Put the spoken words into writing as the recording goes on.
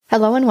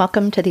Hello and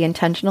welcome to the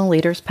Intentional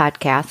Leaders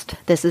Podcast.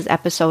 This is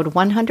episode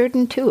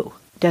 102.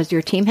 Does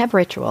your team have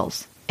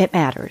rituals? It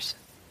matters.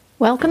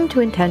 Welcome to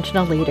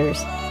Intentional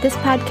Leaders. This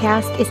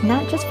podcast is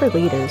not just for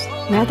leaders,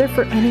 rather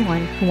for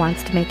anyone who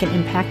wants to make an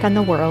impact on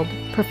the world,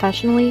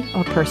 professionally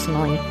or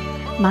personally.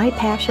 My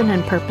passion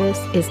and purpose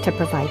is to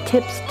provide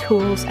tips,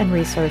 tools, and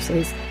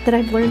resources that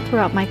I've learned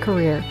throughout my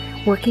career,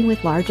 working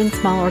with large and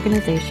small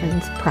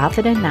organizations,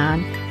 profit and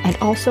non, and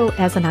also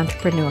as an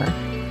entrepreneur.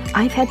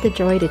 I've had the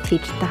joy to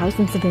teach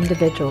thousands of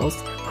individuals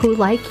who,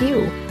 like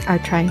you, are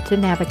trying to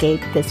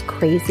navigate this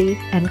crazy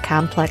and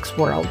complex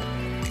world.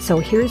 So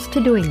here's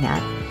to doing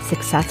that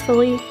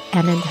successfully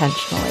and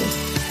intentionally.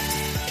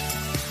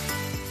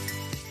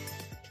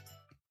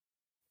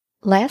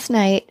 Last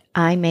night,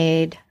 I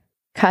made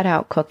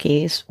cutout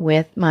cookies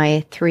with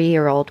my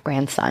 3-year-old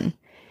grandson.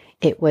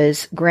 It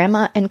was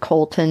Grandma and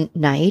Colton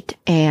night,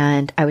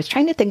 and I was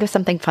trying to think of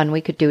something fun we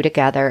could do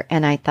together,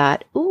 and I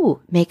thought,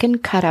 making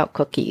cutout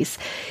cookies.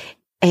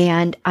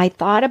 And I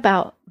thought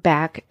about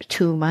back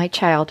to my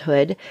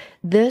childhood.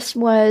 This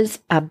was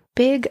a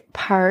big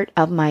part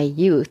of my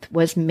youth,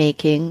 was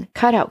making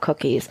cutout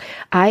cookies.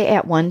 I,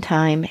 at one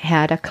time,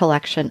 had a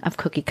collection of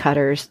cookie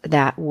cutters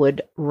that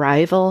would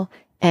rival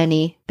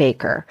any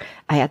baker.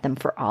 I had them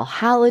for all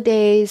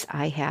holidays.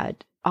 I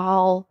had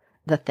all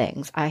the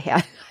things. I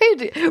had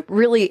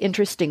really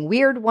interesting,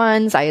 weird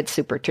ones. I had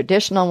super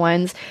traditional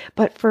ones.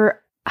 But for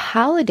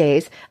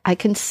holidays, I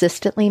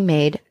consistently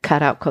made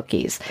cutout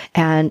cookies.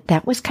 And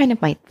that was kind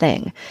of my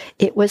thing.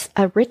 It was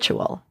a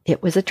ritual.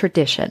 It was a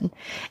tradition.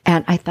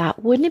 And I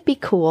thought, wouldn't it be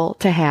cool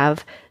to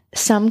have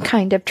some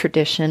kind of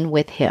tradition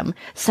with him,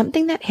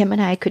 something that him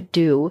and I could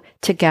do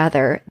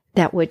together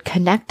that would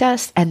connect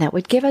us and that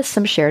would give us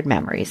some shared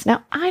memories.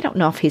 Now, I don't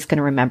know if he's going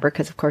to remember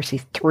because, of course,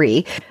 he's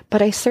 3,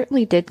 but I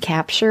certainly did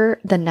capture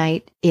the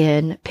night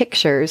in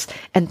pictures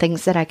and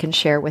things that I can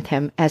share with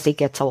him as he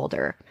gets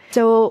older.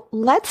 So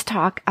let's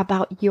talk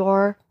about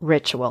your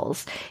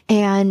rituals.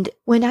 And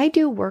when I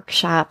do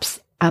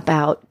workshops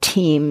about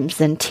teams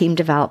and team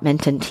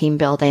development and team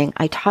building,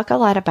 I talk a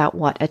lot about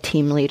what a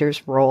team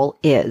leader's role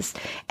is.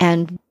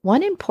 And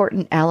one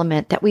important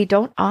element that we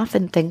don't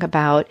often think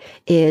about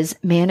is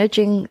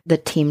managing the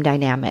team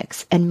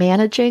dynamics and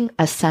managing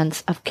a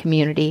sense of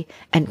community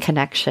and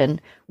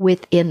connection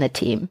within the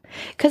team.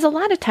 Because a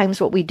lot of times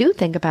what we do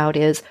think about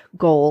is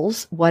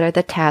goals. What are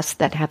the tasks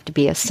that have to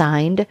be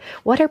assigned?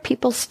 What are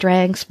people's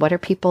strengths? What are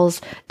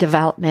people's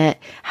development?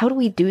 How do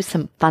we do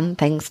some fun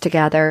things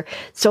together?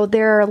 So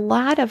there are a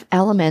lot of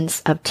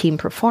elements of team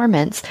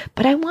performance,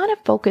 but I want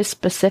to focus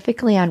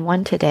specifically on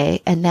one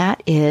today, and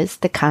that is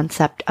the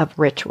concept of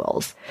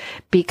rituals,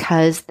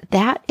 because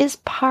that is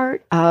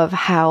part of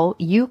how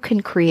you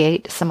can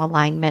create some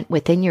alignment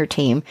within your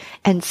team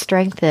and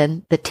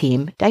strengthen the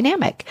team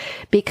dynamic.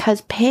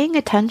 Because paying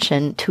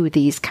attention to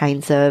these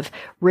kinds of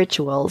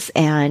rituals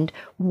and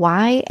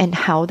why and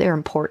how they're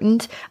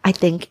important, I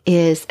think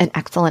is an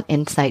excellent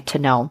insight to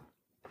know.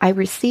 I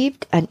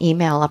received an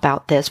email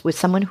about this with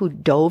someone who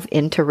dove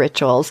into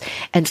rituals,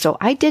 and so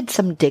I did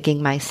some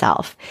digging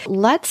myself.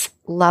 Let's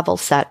level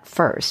set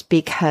first,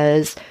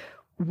 because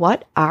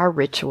what are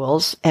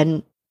rituals?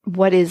 And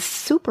what is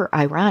super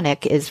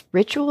ironic is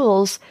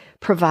rituals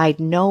provide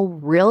no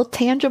real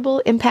tangible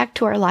impact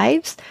to our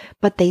lives,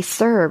 but they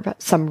serve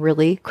some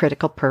really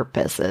critical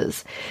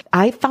purposes.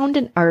 I found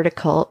an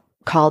article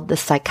called The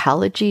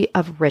Psychology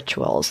of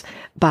Rituals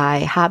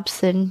by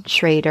Hobson,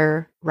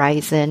 Schrader,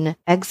 Risen,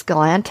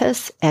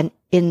 Exgalantis, and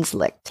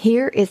Inslicht.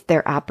 Here is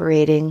their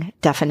operating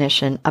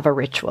definition of a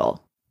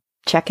ritual.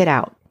 Check it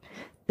out.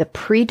 The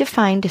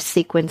predefined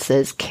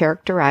sequences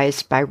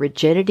characterized by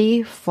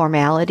rigidity,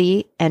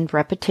 formality, and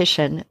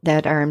repetition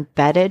that are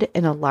embedded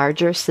in a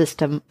larger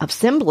system of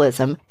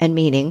symbolism and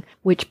meaning,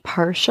 which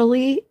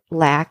partially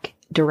lack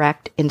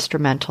direct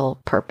instrumental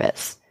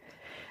purpose.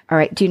 All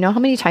right, do you know how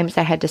many times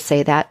I had to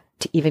say that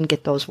to even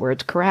get those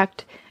words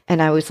correct?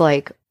 And I was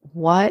like,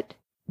 what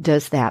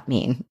does that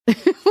mean?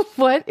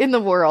 What in the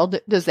world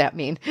does that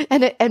mean?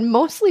 And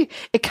mostly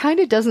it kind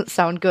of doesn't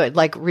sound good,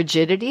 like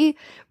rigidity,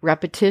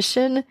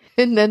 repetition,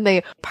 and then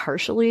they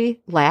partially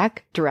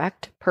lack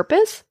direct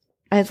purpose.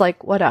 I was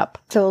like, what up?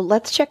 So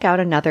let's check out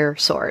another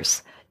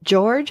source.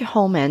 George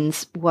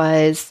Homans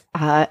was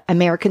an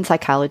American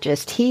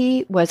psychologist.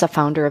 He was a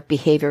founder of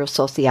behavioral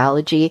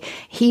sociology.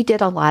 He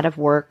did a lot of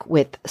work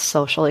with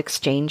social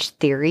exchange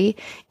theory,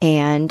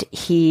 and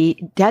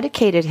he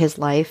dedicated his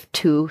life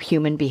to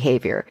human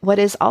behavior. What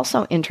is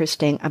also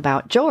interesting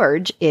about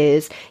George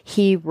is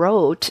he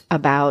wrote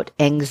about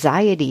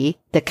anxiety,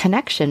 the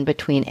connection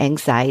between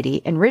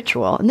anxiety and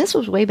ritual. And this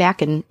was way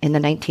back in the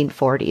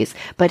 1940s.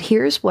 But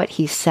here's what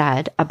he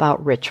said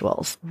about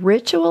rituals.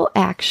 Ritual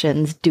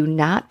actions do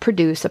not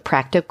produce a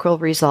practical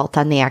result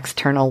on the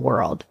external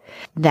world.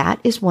 That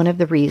is one of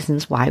the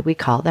reasons why we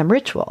call them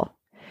ritual.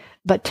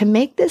 But to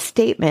make this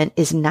statement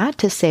is not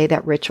to say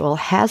that ritual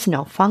has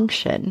no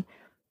function.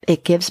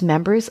 It gives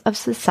members of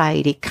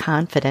society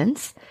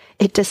confidence,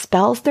 it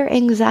dispels their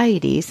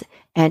anxieties,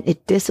 and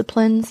it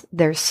disciplines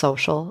their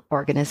social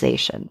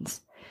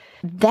organizations.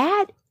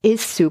 That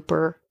is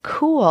super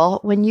cool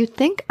when you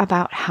think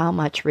about how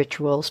much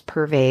rituals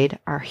pervade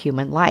our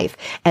human life.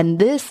 And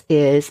this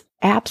is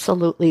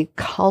absolutely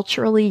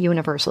culturally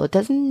universal. It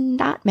does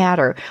not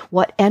matter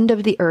what end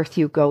of the earth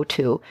you go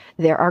to,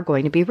 there are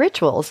going to be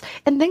rituals.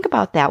 And think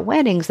about that,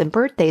 weddings and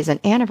birthdays and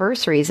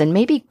anniversaries and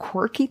maybe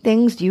quirky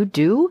things you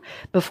do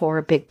before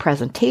a big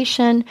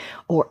presentation,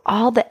 or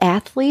all the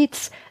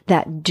athletes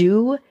that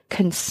do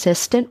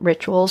consistent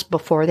rituals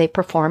before they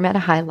perform at a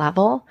high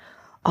level.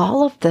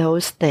 All of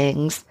those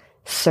things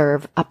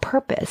serve a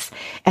purpose.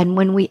 And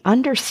when we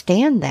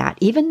understand that,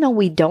 even though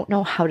we don't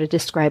know how to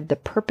describe the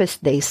purpose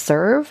they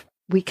serve,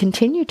 we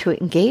continue to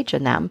engage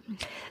in them.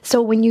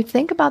 So when you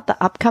think about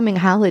the upcoming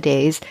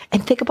holidays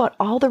and think about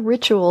all the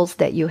rituals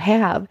that you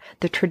have,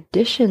 the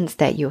traditions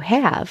that you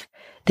have,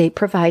 they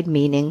provide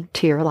meaning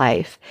to your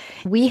life.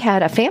 We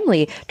had a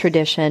family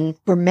tradition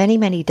for many,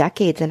 many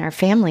decades in our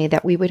family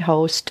that we would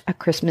host a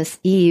Christmas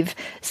Eve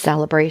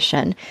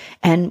celebration.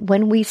 And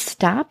when we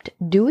stopped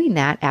doing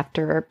that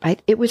after,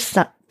 it was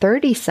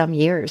 30 some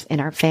years in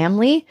our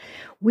family,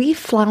 we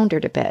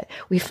floundered a bit.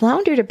 We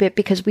floundered a bit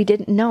because we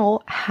didn't know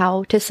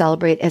how to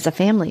celebrate as a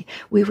family.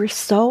 We were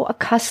so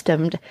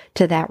accustomed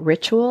to that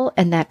ritual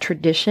and that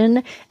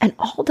tradition and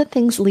all the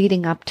things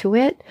leading up to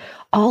it,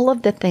 all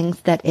of the things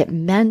that it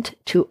meant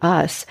to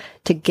us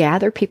to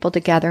gather people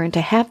together and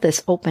to have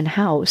this open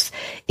house.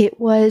 It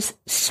was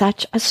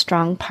such a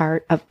strong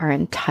part of our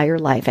entire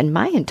life and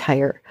my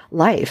entire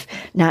life,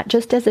 not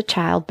just as a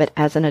child, but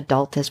as an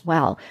adult as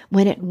well.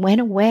 When it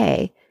went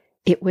away,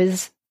 it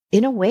was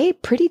in a way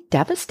pretty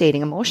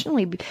devastating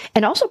emotionally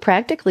and also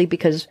practically,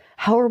 because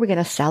how are we going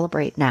to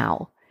celebrate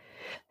now?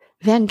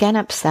 Van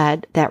Gennep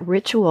said that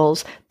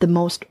rituals, the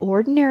most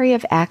ordinary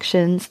of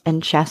actions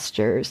and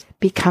gestures,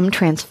 become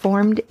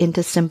transformed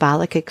into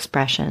symbolic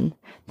expression.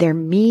 Their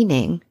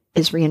meaning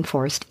is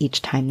reinforced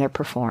each time they're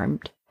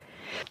performed.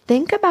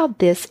 Think about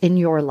this in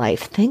your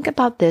life. Think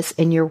about this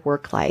in your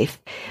work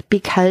life,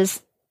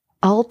 because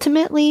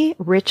ultimately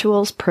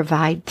rituals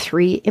provide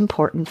three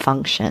important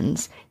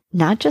functions,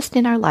 not just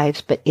in our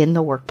lives, but in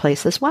the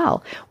workplace as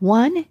well.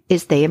 One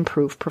is they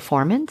improve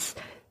performance.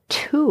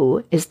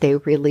 Two is they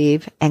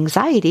relieve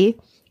anxiety.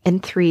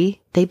 And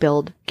three, they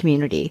build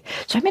community.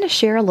 So I'm going to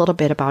share a little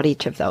bit about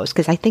each of those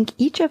because I think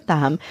each of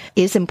them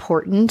is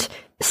important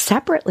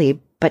separately,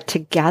 but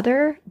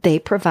together they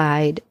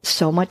provide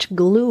so much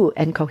glue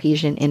and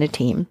cohesion in a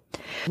team.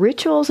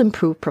 Rituals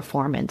improve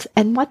performance.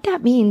 And what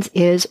that means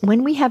is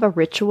when we have a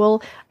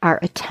ritual, our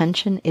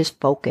attention is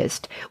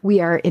focused. We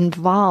are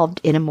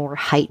involved in a more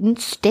heightened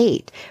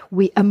state.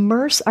 We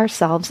immerse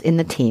ourselves in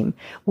the team,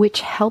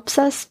 which helps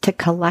us to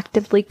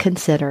collectively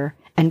consider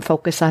and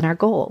focus on our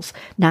goals,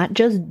 not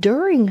just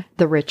during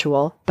the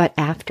ritual, but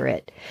after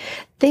it.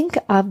 Think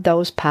of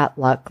those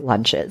potluck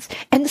lunches.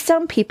 And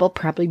some people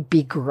probably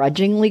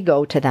begrudgingly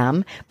go to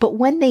them, but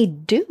when they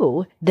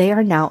do, they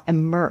are now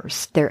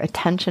immersed. Their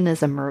attention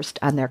is immersed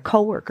on their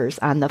coworkers,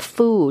 on the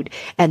food,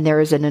 and there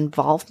is an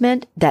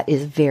involvement that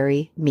is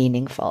very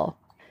meaningful.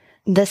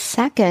 The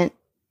second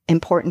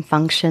important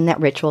function that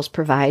rituals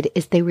provide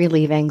is they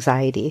relieve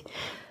anxiety.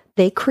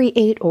 They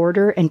create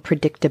order and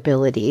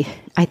predictability.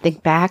 I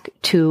think back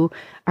to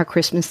our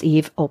Christmas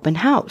Eve open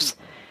house.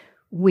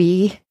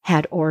 We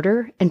had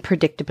order and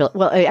predictability.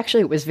 Well,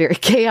 actually, it was very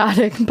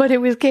chaotic, but it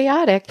was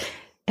chaotic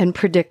and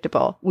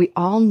predictable. We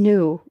all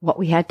knew what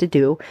we had to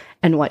do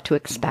and what to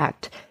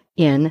expect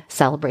in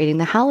celebrating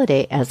the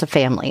holiday as a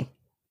family.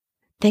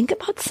 Think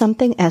about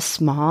something as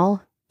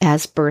small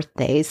as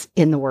birthdays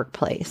in the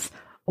workplace,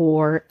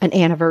 or an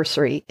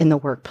anniversary in the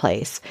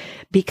workplace.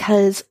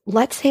 Because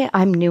let's say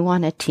I'm new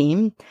on a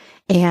team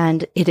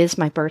and it is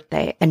my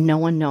birthday and no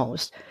one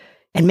knows.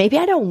 And maybe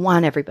I don't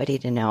want everybody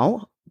to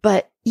know,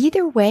 but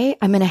either way,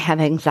 I'm going to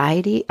have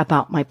anxiety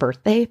about my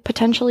birthday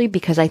potentially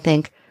because I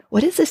think,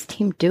 what does this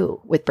team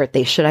do with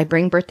birthdays? Should I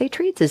bring birthday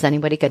treats? Is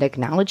anybody going to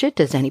acknowledge it?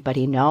 Does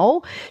anybody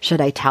know? Should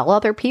I tell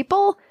other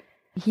people?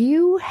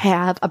 You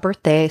have a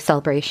birthday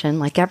celebration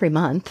like every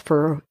month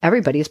for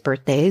everybody's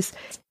birthdays.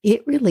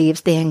 It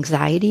relieves the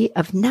anxiety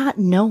of not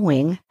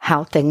knowing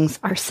how things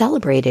are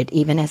celebrated,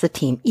 even as a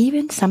team,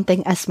 even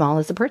something as small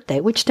as a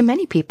birthday, which to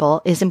many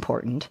people is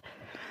important.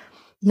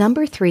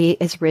 Number 3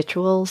 is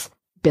rituals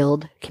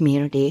build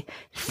community.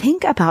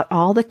 Think about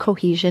all the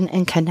cohesion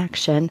and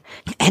connection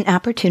and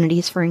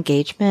opportunities for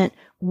engagement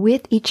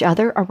with each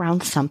other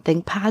around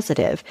something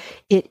positive.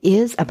 It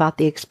is about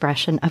the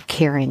expression of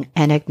caring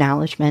and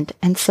acknowledgement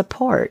and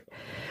support.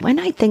 When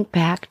I think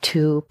back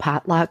to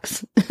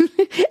potlucks,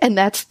 and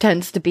that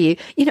tends to be,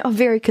 a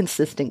very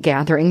consistent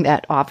gathering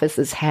that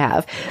offices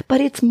have, but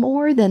it's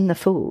more than the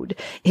food.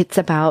 It's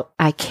about,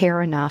 I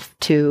care enough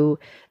to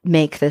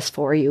make this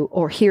for you,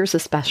 or here's a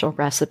special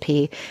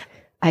recipe.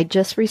 I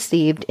just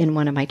received in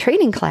one of my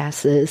training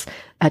classes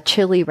a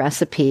chili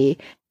recipe,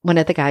 one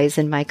of the guys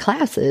in my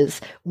classes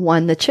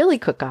won the chili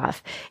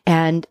cook-off.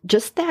 And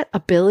just that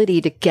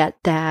ability to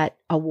get that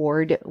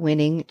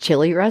award-winning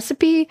chili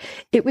recipe,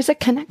 it was a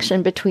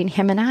connection between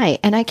him and I.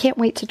 And I can't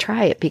wait to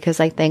try it because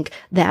I think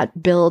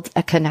that builds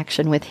a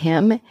connection with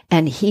him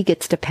and he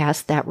gets to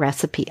pass that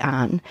recipe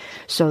on.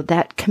 So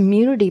that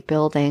community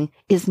building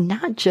is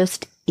not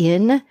just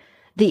in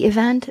the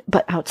event,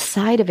 but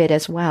outside of it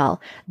as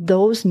well.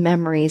 Those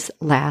memories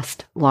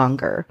last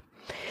longer.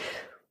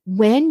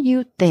 When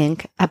you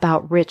think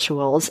about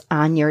rituals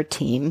on your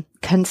team,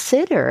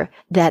 consider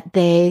that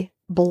they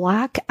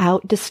block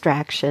out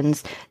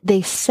distractions.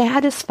 They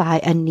satisfy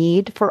a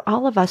need for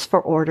all of us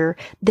for order.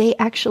 They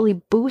actually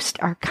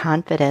boost our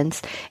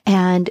confidence.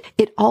 And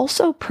it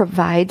also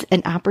provides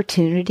an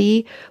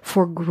opportunity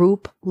for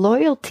group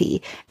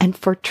loyalty and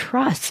for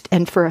trust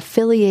and for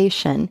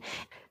affiliation.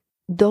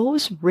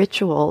 Those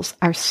rituals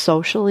are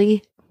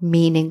socially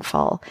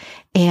meaningful,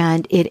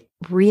 and it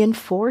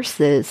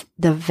reinforces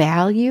the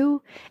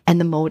value and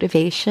the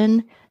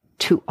motivation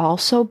to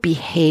also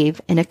behave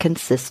in a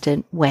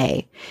consistent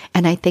way.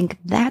 And I think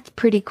that's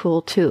pretty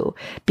cool too,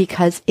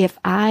 because if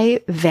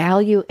I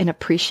value and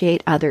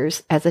appreciate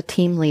others as a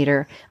team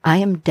leader, I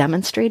am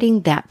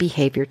demonstrating that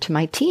behavior to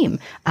my team.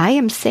 I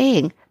am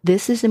saying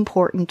this is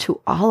important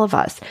to all of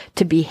us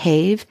to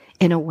behave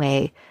in a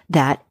way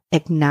that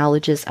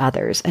acknowledges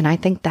others. And I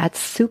think that's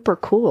super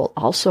cool.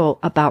 Also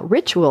about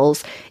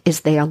rituals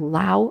is they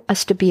allow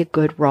us to be a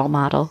good role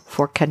model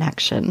for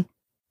connection.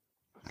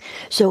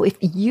 So if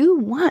you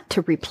want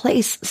to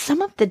replace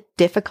some of the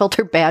difficult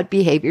or bad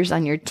behaviors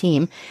on your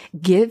team,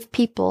 give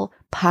people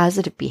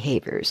positive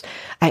behaviors.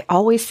 I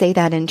always say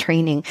that in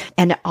training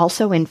and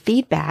also in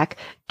feedback.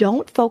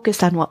 Don't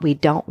focus on what we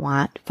don't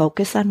want.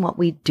 Focus on what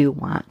we do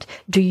want.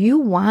 Do you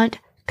want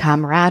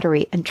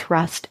camaraderie and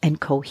trust and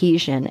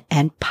cohesion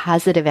and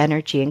positive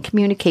energy and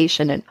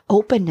communication and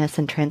openness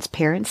and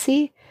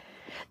transparency?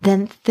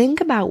 Then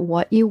think about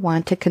what you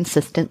want to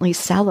consistently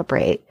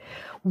celebrate.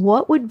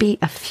 What would be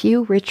a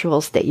few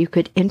rituals that you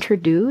could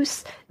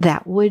introduce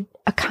that would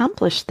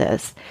accomplish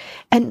this?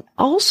 And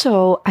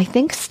also, I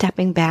think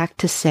stepping back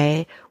to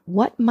say,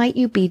 what might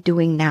you be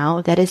doing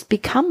now that has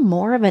become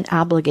more of an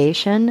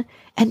obligation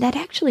and that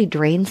actually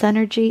drains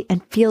energy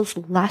and feels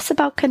less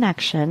about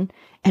connection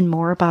and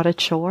more about a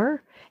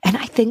chore? And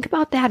I think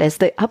about that as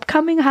the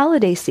upcoming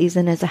holiday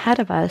season is ahead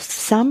of us.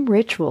 Some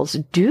rituals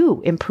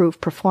do improve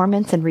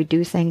performance and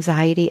reduce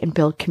anxiety and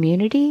build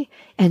community.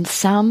 And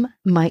some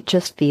might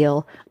just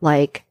feel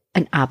like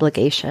an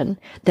obligation,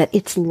 that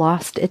it's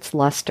lost its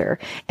luster.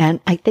 And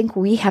I think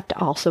we have to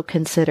also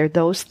consider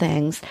those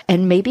things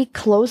and maybe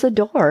close a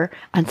door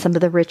on some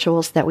of the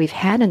rituals that we've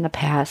had in the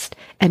past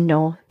and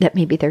know that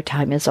maybe their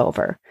time is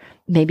over.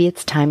 Maybe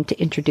it's time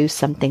to introduce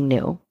something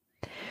new.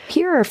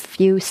 Here are a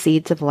few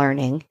seeds of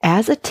learning.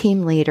 As a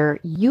team leader,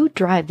 you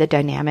drive the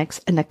dynamics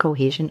and the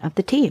cohesion of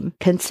the team.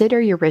 Consider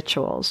your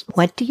rituals.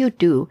 What do you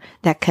do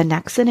that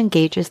connects and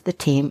engages the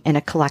team in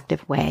a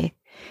collective way?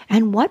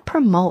 And what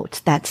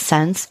promotes that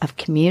sense of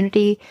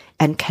community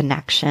and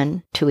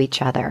connection to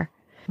each other?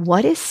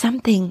 What is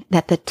something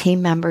that the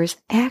team members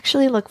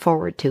actually look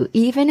forward to,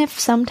 even if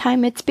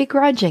sometime it's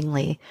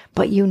begrudgingly,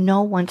 but you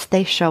know once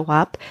they show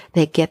up,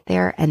 they get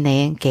there and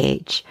they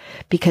engage,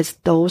 because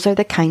those are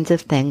the kinds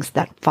of things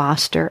that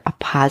foster a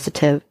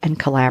positive and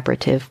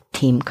collaborative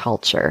team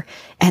culture,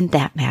 and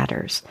that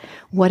matters.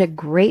 What a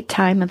great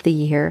time of the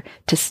year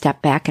to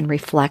step back and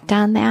reflect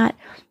on that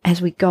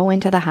as we go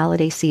into the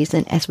holiday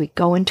season, as we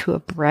go into a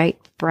bright,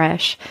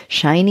 fresh,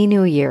 shiny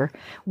new year.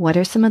 What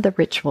are some of the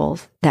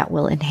rituals that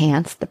will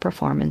enhance the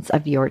performance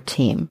of your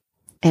team?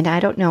 And I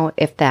don't know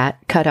if that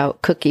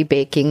cutout cookie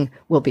baking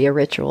will be a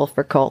ritual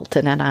for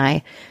Colton and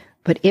I,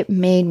 but it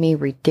made me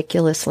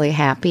ridiculously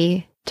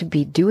happy to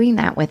be doing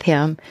that with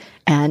him,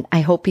 and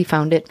I hope he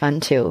found it fun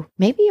too.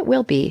 Maybe it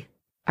will be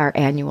our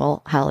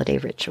annual holiday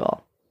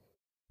ritual.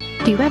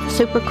 Do you have a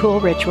super cool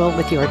ritual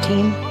with your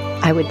team?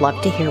 I would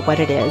love to hear what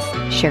it is.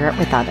 Share it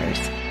with others.